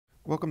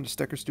Welcome to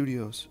Stecher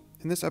Studios.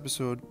 In this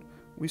episode,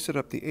 we set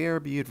up the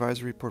ARB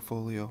Advisory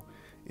Portfolio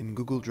in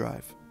Google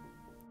Drive.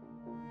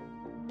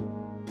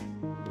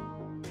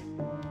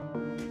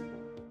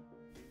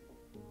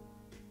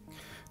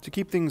 To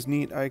keep things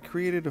neat, I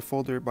created a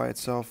folder by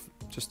itself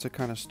just to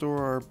kind of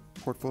store our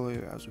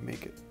portfolio as we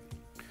make it.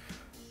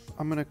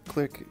 I'm going to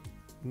click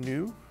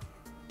New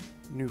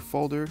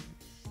Folder,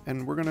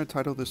 and we're going to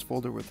title this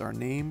folder with our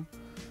name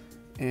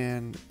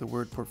and the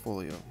word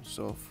portfolio.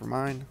 So for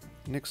mine,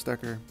 Nick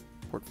Stecher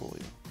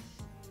Portfolio.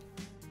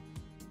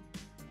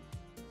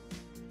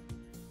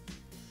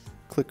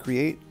 Click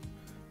Create,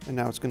 and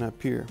now it's going to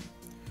appear.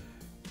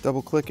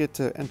 Double click it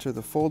to enter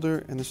the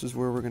folder, and this is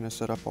where we're going to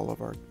set up all of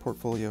our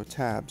portfolio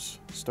tabs,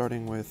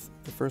 starting with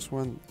the first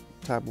one,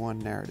 tab 1,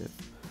 Narrative.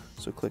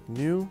 So click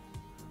New,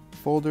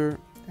 Folder,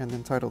 and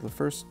then title the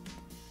first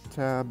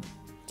tab,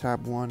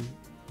 tab 1,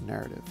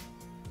 Narrative.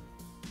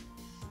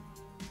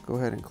 Go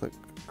ahead and click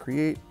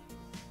Create,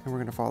 and we're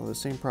going to follow the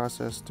same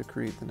process to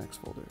create the next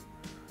folder.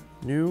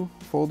 New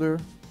Folder,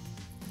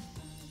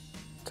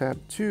 tab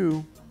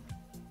 2,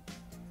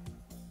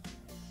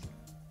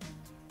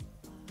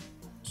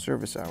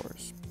 Service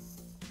Hours.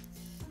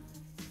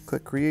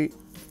 Click Create,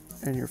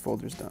 and your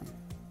folder's done.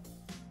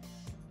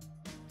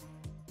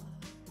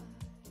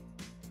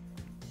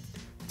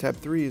 Tab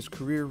 3 is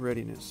Career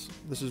Readiness.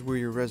 This is where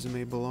your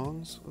resume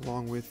belongs,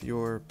 along with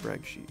your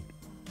brag sheet.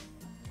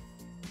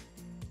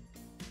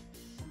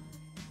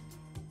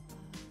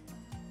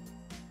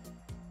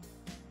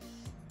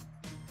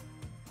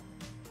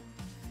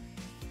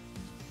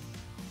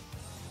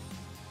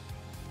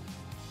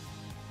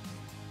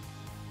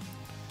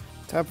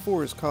 Tab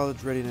 4 is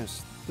College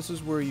Readiness. This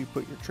is where you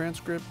put your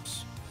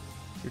transcripts,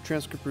 your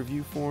transcript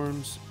review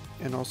forms,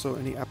 and also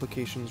any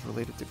applications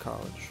related to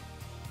college.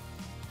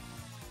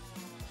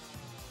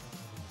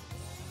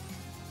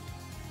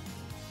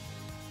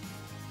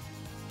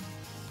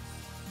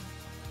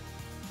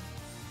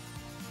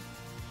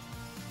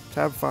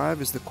 Tab 5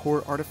 is the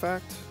Core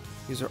Artifact.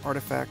 These are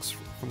artifacts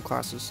from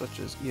classes such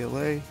as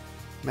ELA,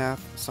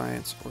 Math,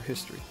 Science, or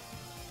History.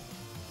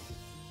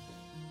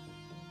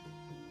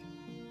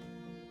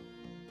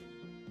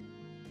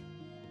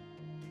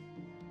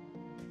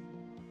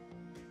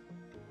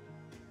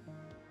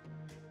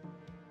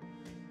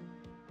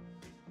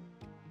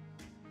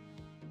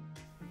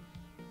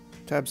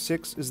 Tab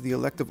 6 is the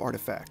Elective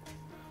Artifact.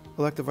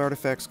 Elective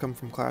artifacts come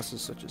from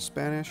classes such as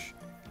Spanish,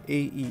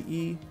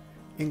 AEE,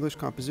 English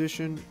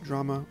Composition,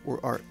 Drama,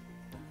 or Art.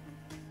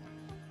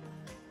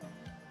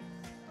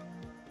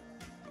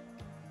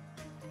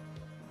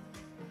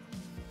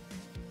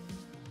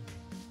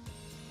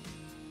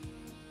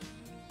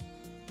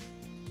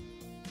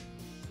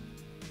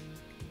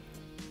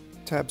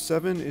 Tab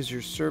 7 is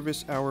your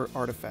Service Hour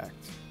Artifact.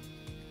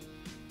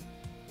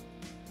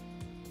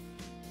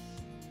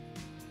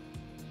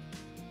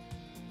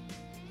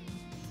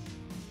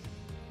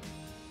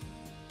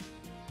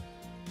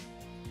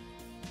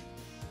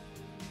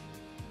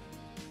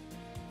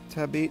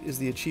 Tab 8 is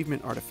the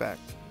Achievement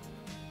Artifact.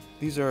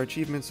 These are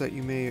achievements that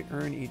you may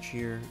earn each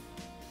year.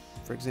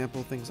 For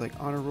example, things like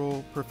honor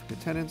roll, perfect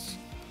attendance,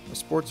 a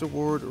sports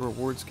award, or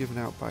awards given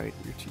out by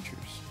your teachers.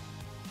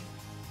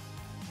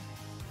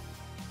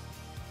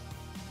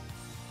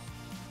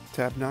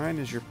 Tab 9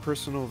 is your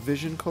Personal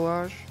Vision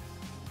Collage.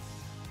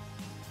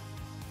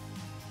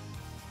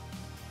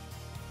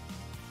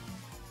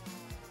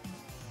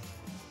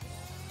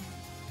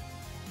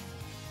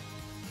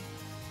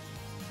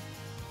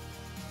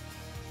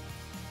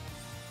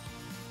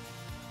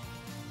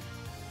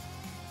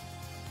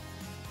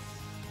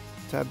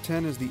 Tab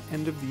 10 is the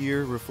End of the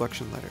Year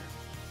Reflection Letter.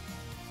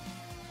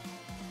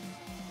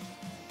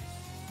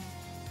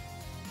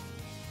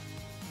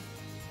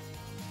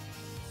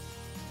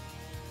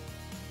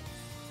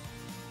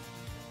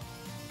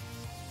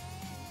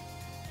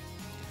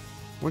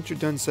 Once you're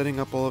done setting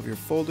up all of your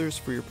folders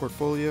for your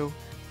portfolio,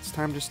 it's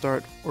time to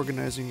start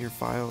organizing your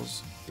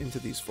files into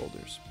these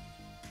folders.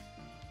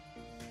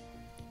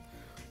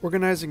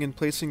 Organizing and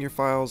placing your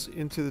files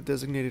into the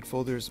designated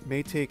folders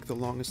may take the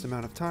longest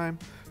amount of time,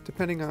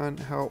 depending on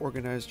how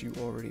organized you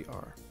already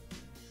are.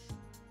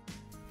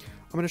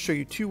 I'm going to show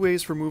you two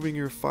ways for moving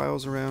your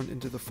files around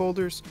into the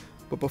folders,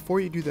 but before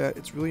you do that,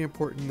 it's really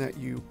important that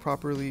you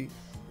properly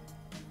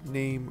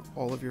name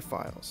all of your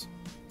files.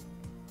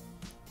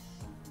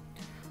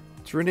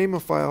 To rename a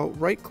file,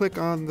 right-click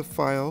on the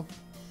file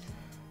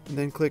and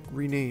then click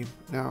Rename.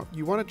 Now,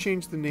 you want to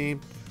change the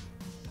name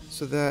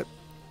so that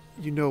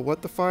you know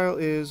what the file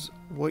is,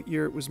 what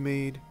year it was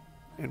made,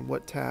 and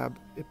what tab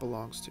it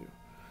belongs to.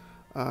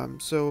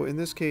 So in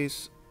this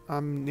case,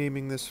 I'm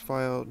naming this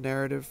file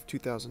Narrative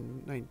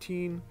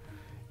 2019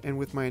 and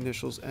with my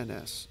initials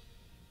NS.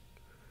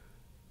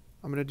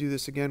 I'm going to do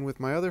this again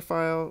with my other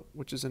file,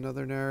 which is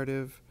another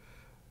narrative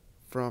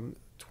from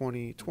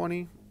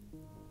 2020,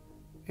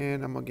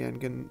 and I'm again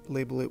going to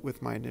label it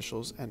with my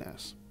initials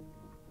NS.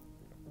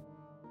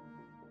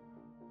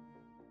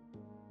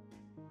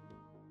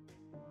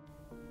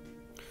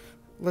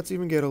 Let's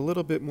even get a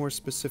little bit more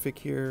specific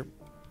here.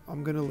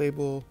 I'm going to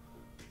label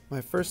my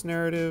first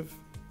narrative,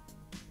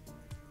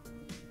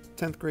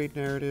 10th grade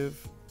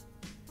narrative,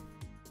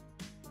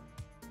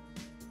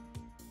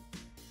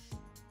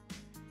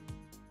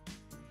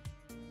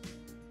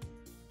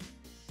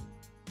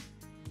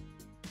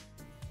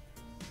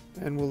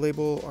 and we'll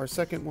label our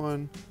second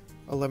one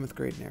 11th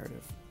grade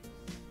narrative.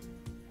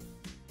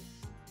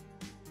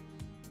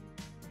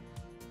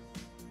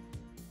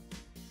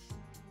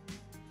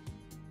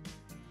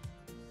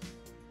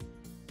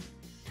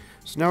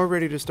 So now we're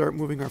ready to start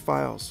moving our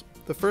files.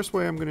 The first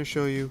way I'm going to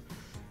show you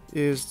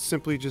is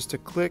simply just to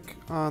click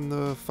on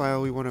the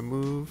file we want to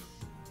move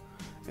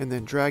and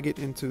then drag it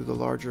into the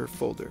larger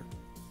folder.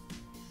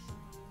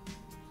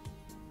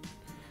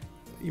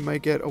 You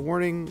might get a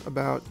warning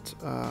about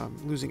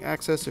losing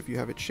access if you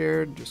have it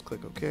shared. Just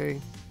click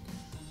OK.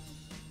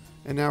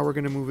 And now we're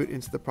going to move it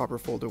into the proper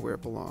folder where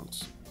it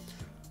belongs,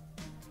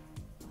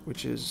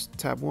 which is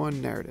tab 1,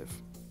 narrative.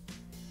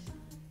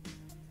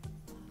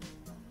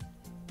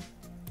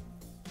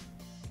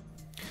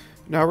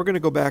 Now we're going to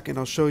go back and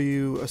I'll show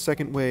you a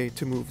second way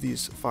to move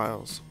these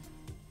files.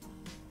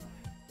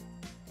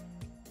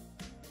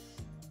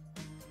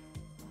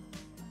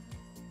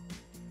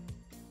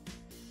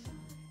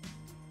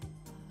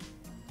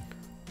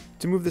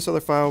 To move this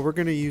other file, we're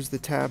going to use the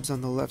tabs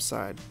on the left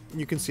side.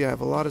 You can see I have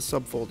a lot of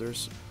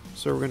subfolders,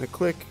 so we're going to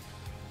click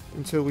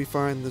until we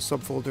find the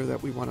subfolder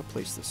that we want to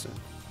place this in.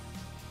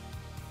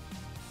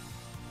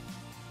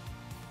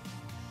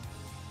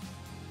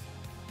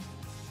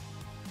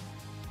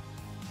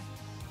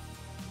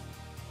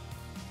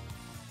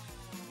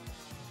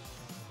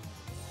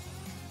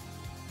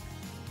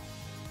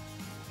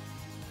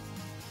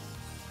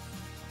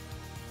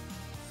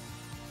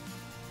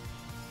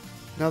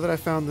 Now that I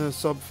found the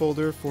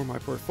subfolder for my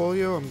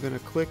portfolio, I'm going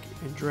to click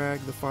and drag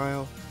the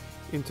file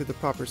into the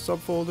proper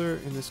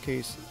subfolder, in this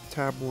case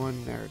tab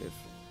 1 narrative.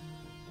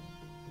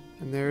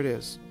 And there it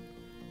is.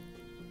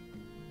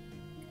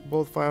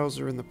 Both files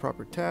are in the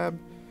proper tab,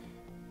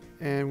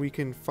 and we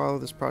can follow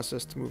this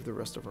process to move the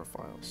rest of our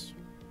files.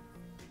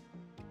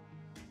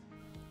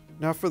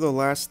 Now for the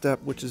last step,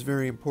 which is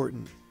very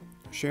important,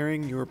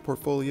 sharing your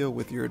portfolio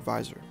with your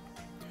advisor.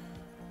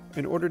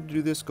 In order to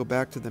do this, go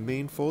back to the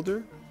main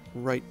folder,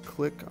 right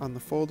click on the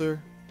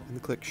folder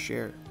and click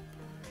share.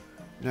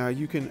 Now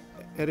you can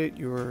edit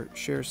your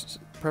share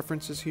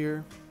preferences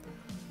here.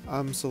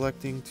 I'm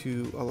selecting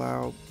to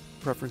allow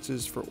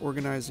preferences for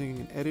organizing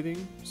and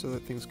editing so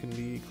that things can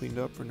be cleaned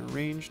up and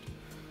arranged.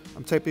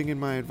 I'm typing in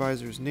my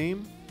advisor's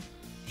name,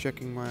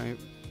 checking my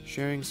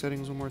sharing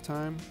settings one more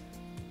time.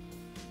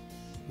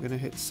 I'm going to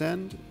hit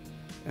send,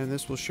 and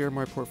this will share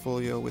my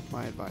portfolio with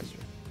my advisor.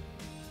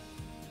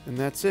 And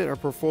that's it. Our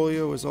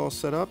portfolio is all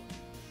set up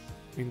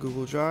in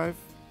Google Drive.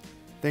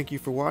 Thank you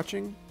for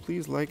watching.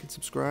 Please like and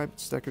subscribe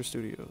to Stecher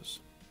Studios.